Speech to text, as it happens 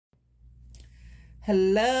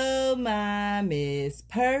Hello, my Miss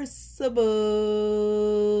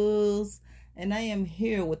Percivables, and I am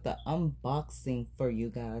here with the unboxing for you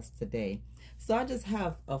guys today. So I just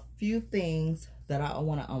have a few things that I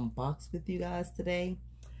want to unbox with you guys today.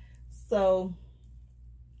 So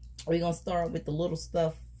we're going to start with the little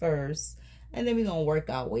stuff first, and then we're going to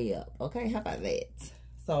work our way up. Okay, how about that?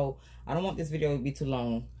 So I don't want this video to be too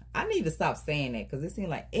long. I need to stop saying that because it seems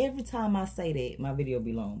like every time I say that, my video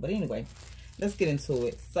be long. But anyway, let's get into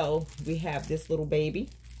it. So we have this little baby.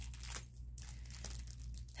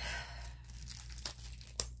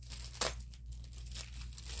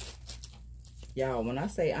 Y'all, when I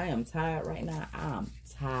say I am tired right now, I'm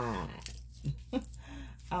tired.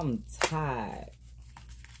 I'm tired.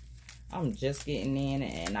 I'm just getting in,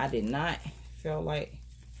 and I did not feel like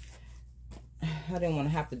I didn't want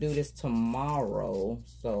to have to do this tomorrow.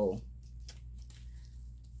 So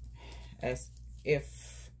as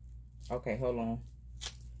if, okay, hold on.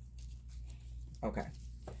 Okay,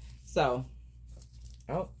 so,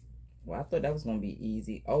 oh, well, I thought that was going to be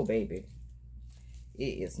easy. Oh, baby, it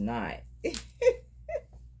is not. It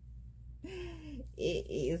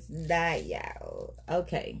is not, y'all.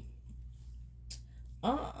 Okay.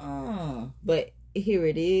 But here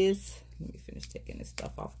it is. Let me finish taking this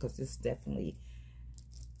stuff off because it's definitely,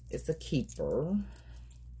 it's a keeper.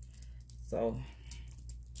 So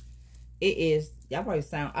it is. I probably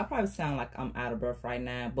sound like I'm out of breath right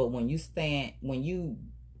now. But when you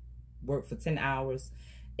work for 10 hours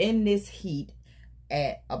in this heat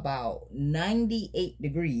at about 98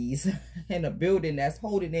 degrees in a building that's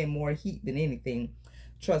holding in more heat than anything,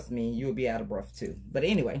 trust me, you'll be out of breath too. But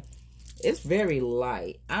anyway, it's very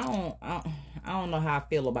light. I don't know how I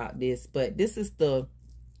feel about this, but this is the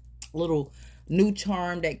little new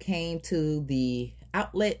charm that came to the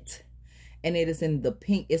outlet, and it is in the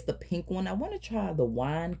pink. It's the pink one. I want to try the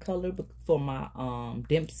wine color for my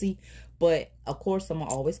Dempsey, but of course I'm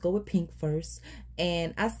gonna always go with pink first.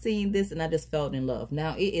 And I seen this and I just fell in love.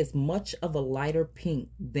 Now it is much of a lighter pink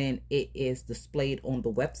than it is displayed on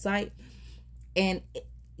the website, and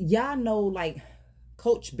y'all know, like,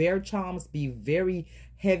 Coach Bear Charms be very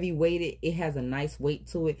heavy weighted. It has a nice weight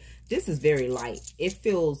to it. This is very light. It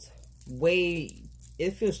feels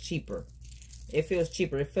cheaper. It feels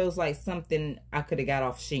cheaper. It feels like something I could have got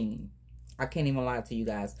off Shein. I can't even lie to you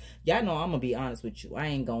guys. Y'all know I'm gonna be honest with you. I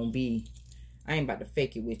ain't about to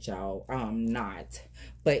fake it with y'all. I'm not.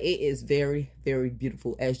 But it is very, very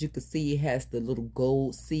beautiful. As you can see, it has the little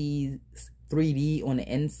gold seeds 3D on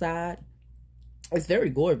the inside. It's very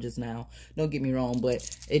gorgeous now. Don't get me wrong, but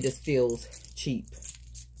it just feels cheap.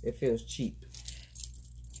 It feels cheap.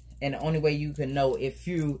 And the only way you can know if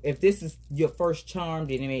this is your first charm,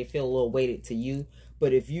 then it may feel a little weighted to you.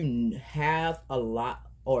 But if you have a lot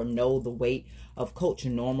or know the weight of Coach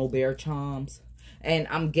normal bear charms, and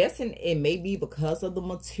I'm guessing it may be because of the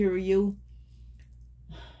material.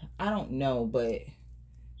 I don't know, but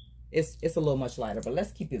it's a little much lighter. But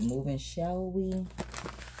let's keep it moving, shall we?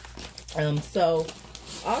 So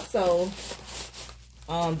also,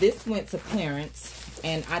 this went to clearance,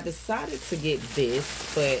 and I decided to get this,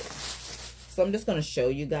 so I'm just going to show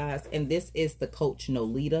you guys. And this is the Coach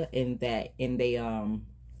Nolita in the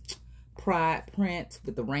pride print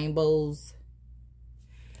with the rainbows,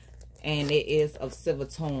 and it is of silver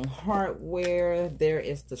tone hardware. There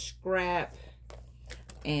is the scrap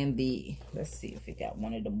and the, let's see if it got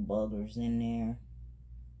one of the buggers in there.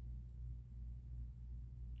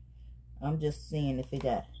 I'm just seeing if it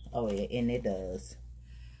got, oh yeah, and it does.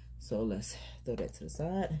 So let's throw that to the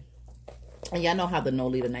side. And y'all know how the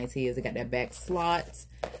Nolita Nights is. It got that back slot,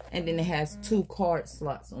 and then it has 2 card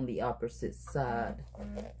slots on the opposite side.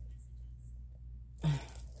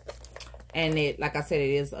 And it, like I said,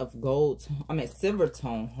 it is of silver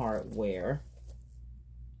tone hardware.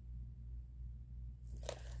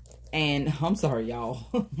 And I'm sorry, y'all.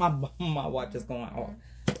 my watch is going off.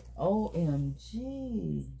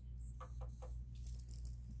 OMG.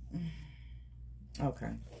 Okay.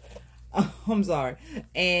 I'm sorry.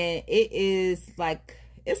 And it is like,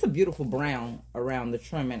 it's a beautiful brown around the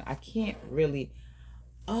trimming. I can't really,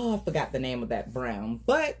 I forgot the name of that brown.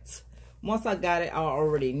 But once I got it, I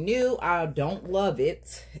already knew I don't love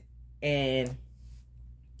it. And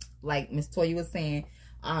like Miss Toya was saying,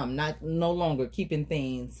 I'm no longer keeping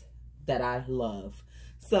things that I love.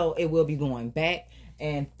 So it will be going back.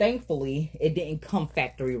 And thankfully, it didn't come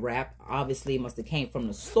factory wrap. Obviously, it must have came from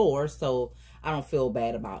the store, so I don't feel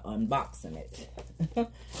bad about unboxing it.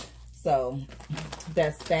 So,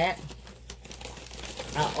 that's that.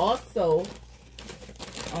 I also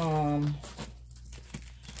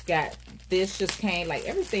got this just came, like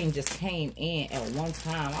everything just came in at one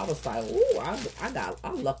time. I was like, ooh,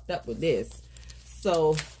 I lucked up with this.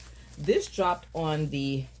 So this dropped on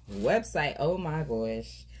the website. Oh my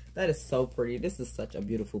gosh, that is so pretty. This is such a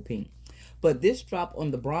beautiful pink. But this dropped on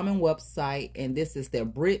the Brahmin website, and this is their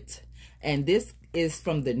Brit, and this is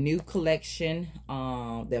from the new collection,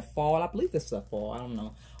 their fall. I believe this is a fall, I don't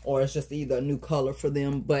know, or it's just either a new color for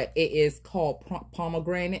them, but it is called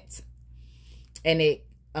pomegranate. And it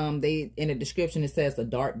they, in the description, it says a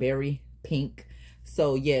dark berry pink.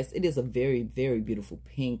 So yes, it is a very, very beautiful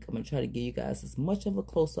pink. I'm gonna try to give you guys as much of a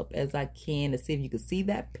close-up as I can to see if you can see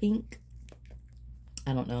that pink.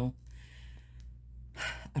 I don't know,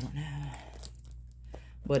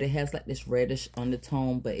 but it has like this reddish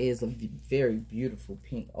undertone, but it is a very beautiful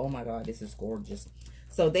pink. Oh my god, this is gorgeous.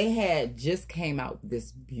 So they had just came out with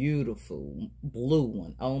this beautiful blue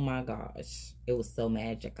one. Oh my gosh, it was so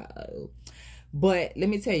magical. But let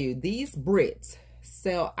me tell you, these Brits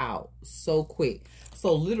sell out so quick.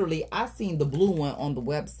 So literally, I seen the blue one on the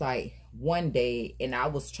website one day, and I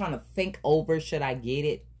was trying to think over, should I get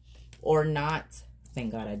it or not?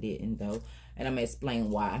 Thank God I didn't, though, and I'm gonna explain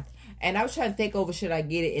why. And I was trying to think over, should I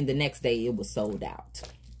get it, and the next day it was sold out.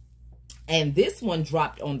 And this one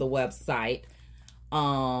dropped on the website.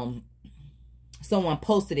 Someone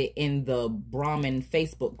posted it in the Brahmin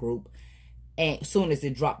Facebook group, and as soon as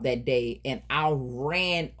it dropped that day, and I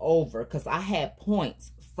ran over because I had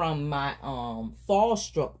points from my fall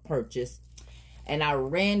struck purchase, and I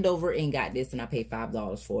ran over and got this, and I paid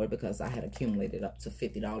 $5 for it because I had accumulated up to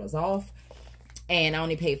 $50 off, and I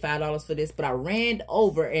only paid $5 for this. But I ran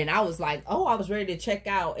over, and I was like, oh, I was ready to check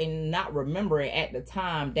out, and not remembering at the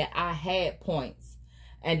time that I had points.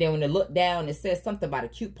 And then when I looked down, it says something about a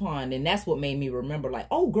coupon, and that's what made me remember, like,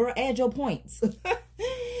 oh girl, add your points.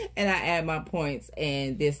 And I add my points,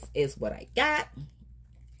 and this is what I got.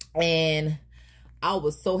 And I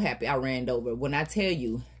was so happy I ran over. When I tell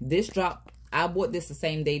you, this dropped, I bought this the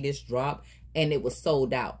same day this dropped, and it was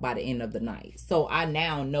sold out by the end of the night. So I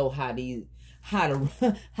now know how these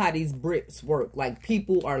Brits work. Like,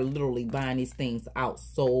 people are literally buying these things out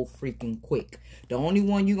so freaking quick. The only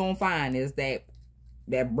one you're gonna find is that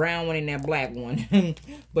brown one and that black one.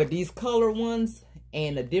 But these color ones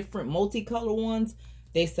and the different multicolor ones,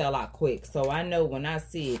 they sell out quick. So I know when I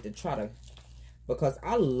see it to try to, because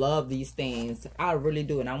I love these things. I really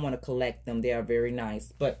do, and I want to collect them. They are very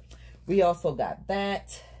nice. But we also got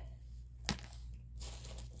that.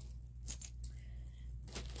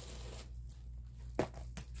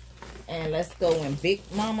 And let's go in Big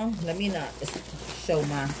Mama. Let me not show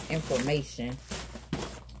my information.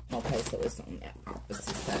 Okay, so it's on that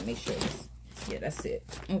opposite side. Make sure it's, yeah, that's it.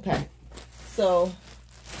 Okay, so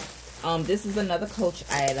this is another Coach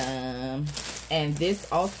item, and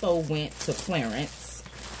this also went to clearance.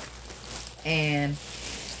 And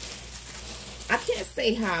I can't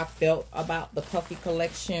say how I felt about the puffy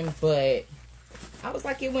collection, but I was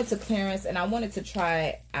like, it went to clearance, and I wanted to try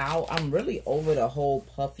it out. I'm really over the whole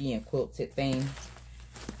puffy and quilted thing,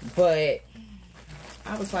 but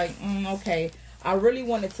I was like, okay. I really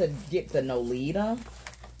wanted to get the Nolita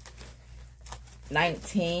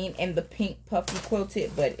 19 and the pink puffy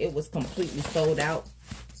quilted, but it was completely sold out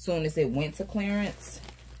as soon as it went to clearance.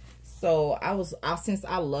 So since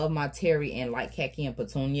I love my terry and light khaki and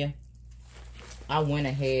petunia, I went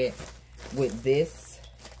ahead with this.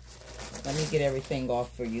 Let me get everything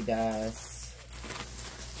off for you guys.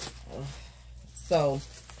 So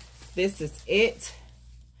this is it.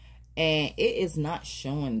 And it is not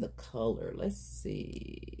showing the color. Let's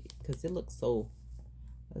see. Because it looks so...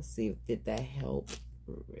 Let's see. Did that help?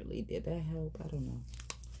 Really? Did that help? I don't know.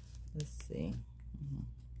 Let's see.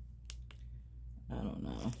 I don't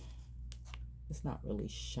know. It's not really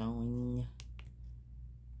showing.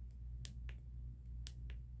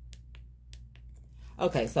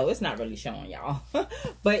 Okay, so it's not really showing, y'all.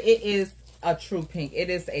 But it is a true pink. It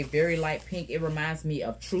is a very light pink. It reminds me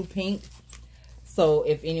of true pink. So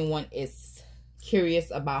if anyone is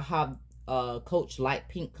curious about how Coach light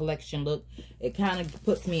pink collection look, it kind of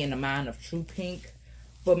puts me in the mind of true pink,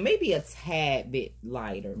 but maybe a tad bit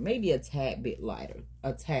lighter. Maybe a tad bit lighter.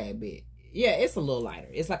 A tad bit. Yeah, it's a little lighter.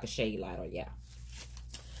 It's like a shade lighter, yeah.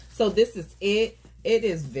 So this is it. It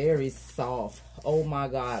is very soft. Oh my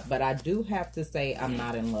God. But I do have to say I'm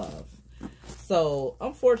not in love. So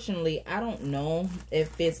unfortunately, I don't know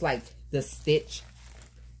if it's like the stitch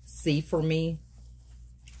C for me,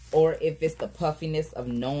 or if it's the puffiness of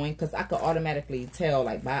knowing, because I could automatically tell,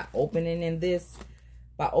 like, by opening in this,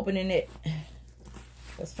 by opening it,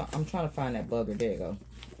 that's fine. I'm trying to find that bugger. There you go.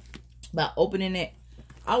 By opening it,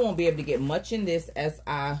 I won't be able to get much in this as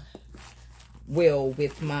I well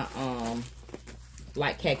with my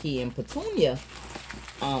light khaki and petunia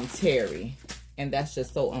terry. And that's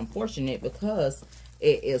just so unfortunate because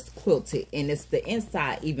it is quilted, and it's the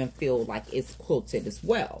inside even feel like it's quilted as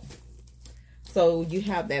well. So you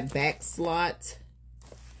have that back slot.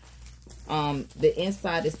 The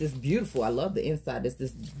inside is this beautiful, I love the inside, it's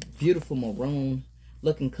this beautiful maroon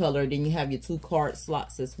looking color. Then you have your 2 card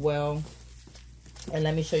slots as well. And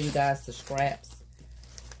let me show you guys the scraps.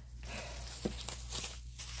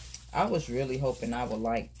 I was really hoping I would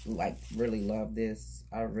like really love this.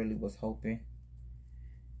 I really was hoping.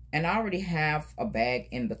 And I already have a bag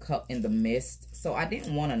in the cup in the mist, so I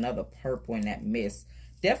didn't want another purple in that mist.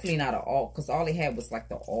 Definitely not an all, because all they had was like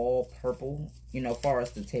the all purple, you know, far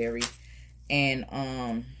as the terry. And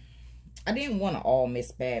I didn't want an all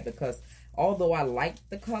mist bag, because although I like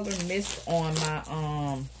the color mist on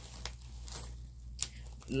my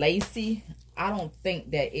lacy, I don't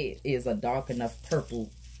think that it is a dark enough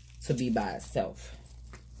purple to be by itself,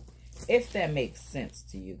 if that makes sense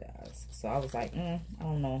to you guys. So I was like, I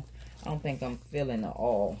don't know, I don't think I'm feeling it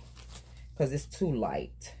all, because it's too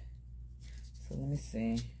light. So let me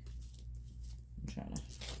see. I'm trying to.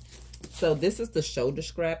 So this is the shoulder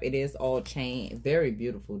scrap. It is all chain, very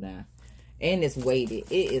beautiful now, and it's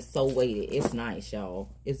weighted. It is so weighted. It's nice, y'all.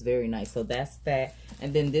 It's very nice. So that's that.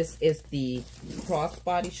 And then this is the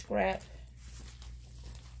crossbody scrap.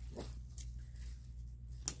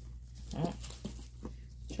 Oh,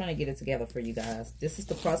 trying to get it together for you guys. This is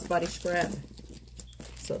the crossbody scrap.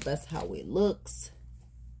 So that's how it looks.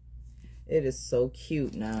 It is so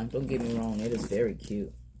cute now. Don't get me wrong. It is very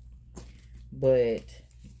cute. But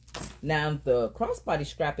now the crossbody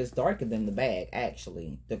scrap is darker than the bag,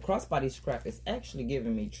 actually. The crossbody scrap is actually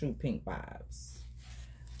giving me true pink vibes.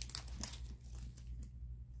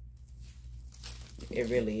 It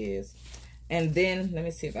really is. And then, let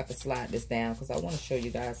me see if I can slide this down, because I want to show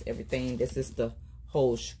you guys everything. This is the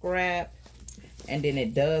whole scrap. And then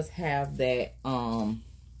it does have that,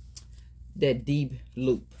 that deep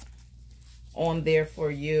loop on there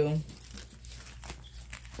for you.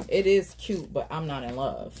 It is cute, but I'm not in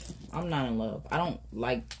love. I'm not in love. I don't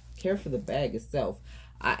care for the bag itself.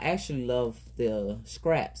 I actually love the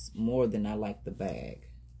scraps more than I like the bag,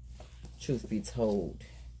 truth be told.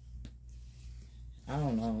 I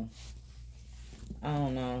don't know. I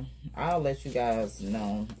don't know. I'll let you guys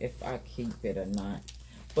know if I keep it or not.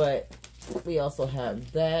 But we also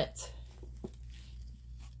have that.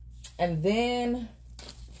 And then,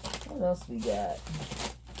 what else we got?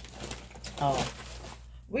 Oh,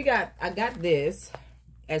 I got this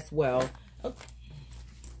as well. Okay.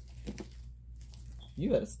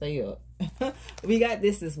 You better stay up. We got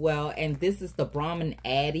this as well. And this is the Brahmin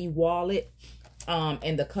Addy wallet.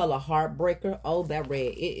 In the color Heartbreaker. Oh, that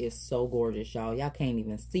red, it is so gorgeous, y'all. Y'all can't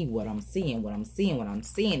even see what I'm seeing. What I'm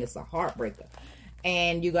seeing. It's a Heartbreaker.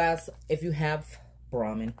 And you guys, if you have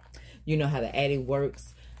Brahmin, you know how the Addy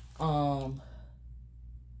works. I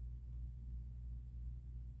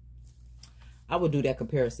will do that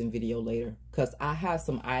comparison video later, because I have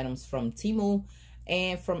some items from Temu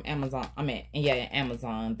and from Amazon.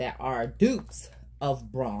 Amazon that are dupes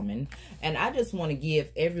of Brahmin. And I just want to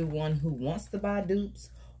give everyone who wants to buy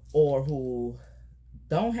dupes, or who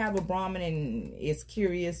don't have a Brahmin and is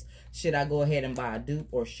curious, should I go ahead and buy a dupe,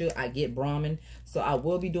 or should I get Brahmin? So I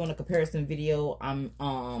will be doing a comparison video.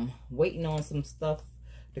 I'm waiting on some stuff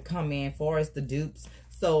to come in for as the dupes.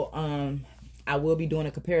 So I will be doing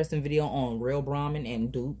a comparison video on real Brahmin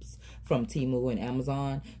and dupes from Temu and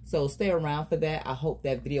Amazon. So stay around for that. I hope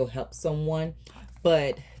that video helps someone.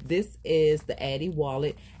 But this is the Addy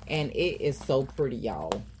wallet, and it is so pretty,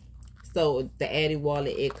 y'all. So the Addy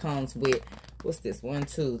wallet, it comes with, what's this? 1,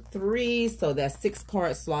 2, 3. So that's 6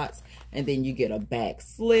 card slots, and then you get a back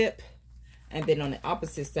slip. And then on the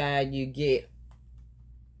opposite side, you get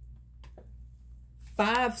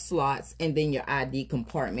 5 slots, and then your ID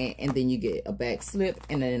compartment, and then you get a back slip,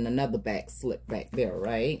 and then another back slip back there,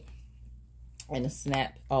 right? And a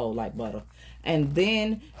snap, oh, like butter. And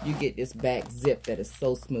then you get this back zip that is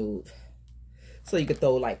so smooth, so you could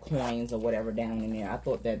throw like coins or whatever down in there. I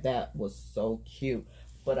thought that that was so cute,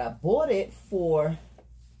 but I bought it for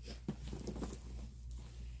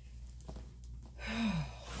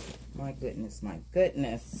my goodness,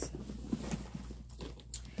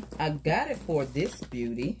 I got it for this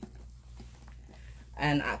beauty.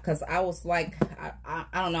 And because I was like, I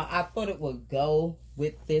don't know, I thought it would go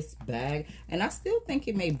with this bag. And I still think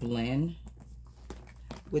it may blend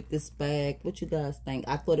with this bag. What you guys think?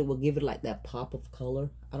 I thought it would give it like that pop of color.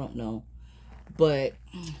 I don't know. But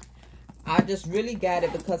I just really got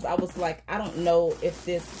it because I was like, I don't know if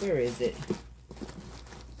this, where is it?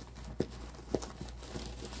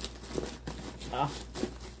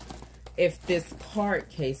 if this card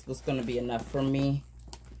case was going to be enough for me.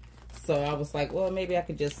 So I was like, well, maybe I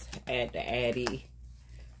could just add the Addy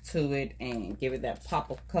to it and give it that pop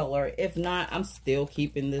of color. If not, I'm still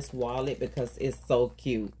keeping this wallet because it's so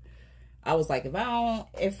cute. I was like, if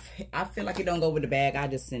I feel like it don't go with the bag, I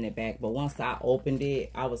just send it back. But once I opened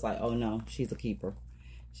it, I was like, oh no, she's a keeper.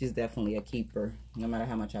 She's definitely a keeper. No matter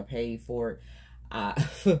how much I paid for it,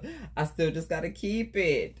 I still just gotta keep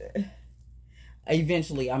it.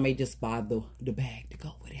 Eventually, I may just buy the bag to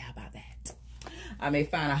go with it. How about that? I may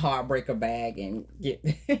find a heartbreaker bag and get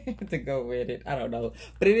to go with it. I don't know.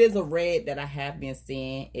 But it is a red that I have been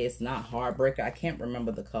seeing. It's not heartbreaker. I can't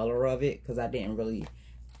remember the color of it because I didn't really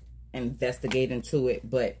investigate into it.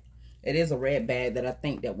 But it is a red bag that I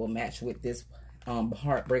think that will match with this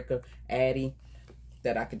heartbreaker Addy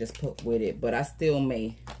that I could just put with it. But I still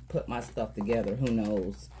may put my stuff together. Who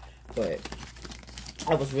knows? But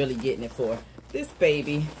I was really getting it for this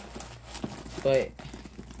baby. But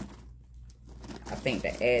I think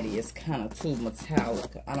the Addy is kind of too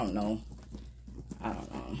metallic. I don't know.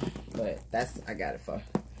 But I got it for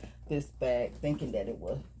this bag, thinking that it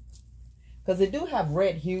would. Because it do have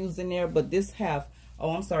red hues in there, but this have,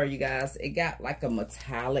 oh, I'm sorry, you guys. It got like a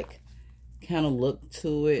metallic kind of look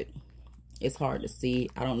to it. It's hard to see.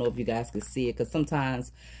 I don't know if you guys can see it, because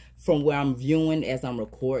sometimes from where I'm viewing as I'm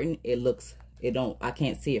recording, I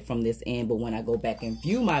can't see it from this end, but when I go back and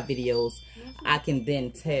view my videos, I can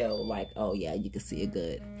then tell, like, oh yeah, you can see it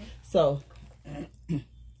good. So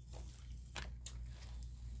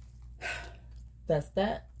that's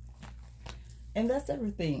that, and that's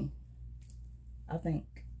everything, I think.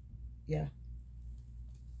 Yeah,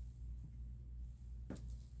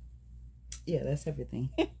 that's everything.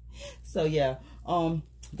 So yeah,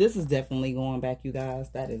 this is definitely going back, you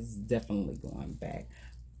guys. That is definitely going back.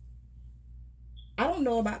 I don't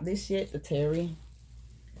know about this yet, the Terry.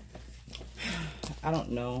 I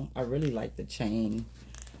don't know. I really like the chain.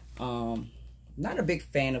 Not a big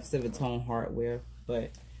fan of Civitone hardware,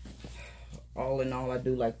 but all in all, I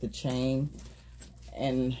do like the chain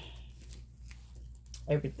and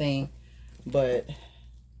everything. But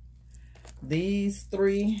these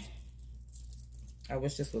three, I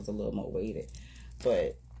wish this was a little more weighted,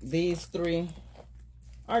 but these three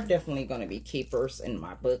are definitely going to be keepers in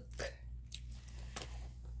my book.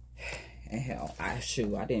 And hell, I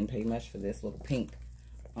didn't pay much for this little pink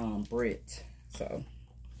Brit. So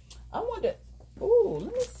I wonder, ooh,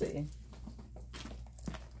 let me see.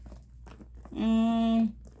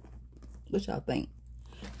 What y'all think?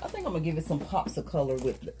 I think I'm gonna give it some pops of color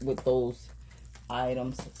with those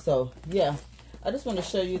items. So yeah, I just want to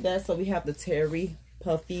show you that. So we have the Terry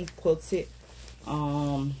Puffy Quilted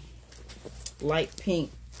light pink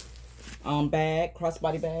bag,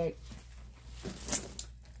 crossbody bag.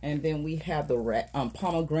 And then we have the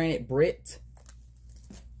pomegranate Brit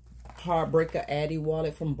Heartbreaker Addy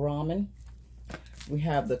wallet from Brahmin. We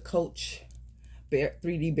have the Coach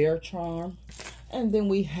 3D Bear Charm. And then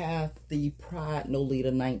we have the Pride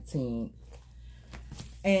Nolita 19.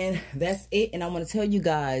 And that's it. And I want to tell you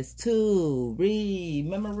guys to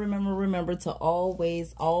remember to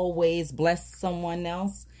always bless someone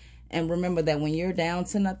else. And remember that when you're down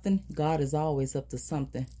to nothing, God is always up to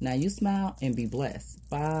something. Now you smile and be blessed.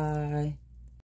 Bye.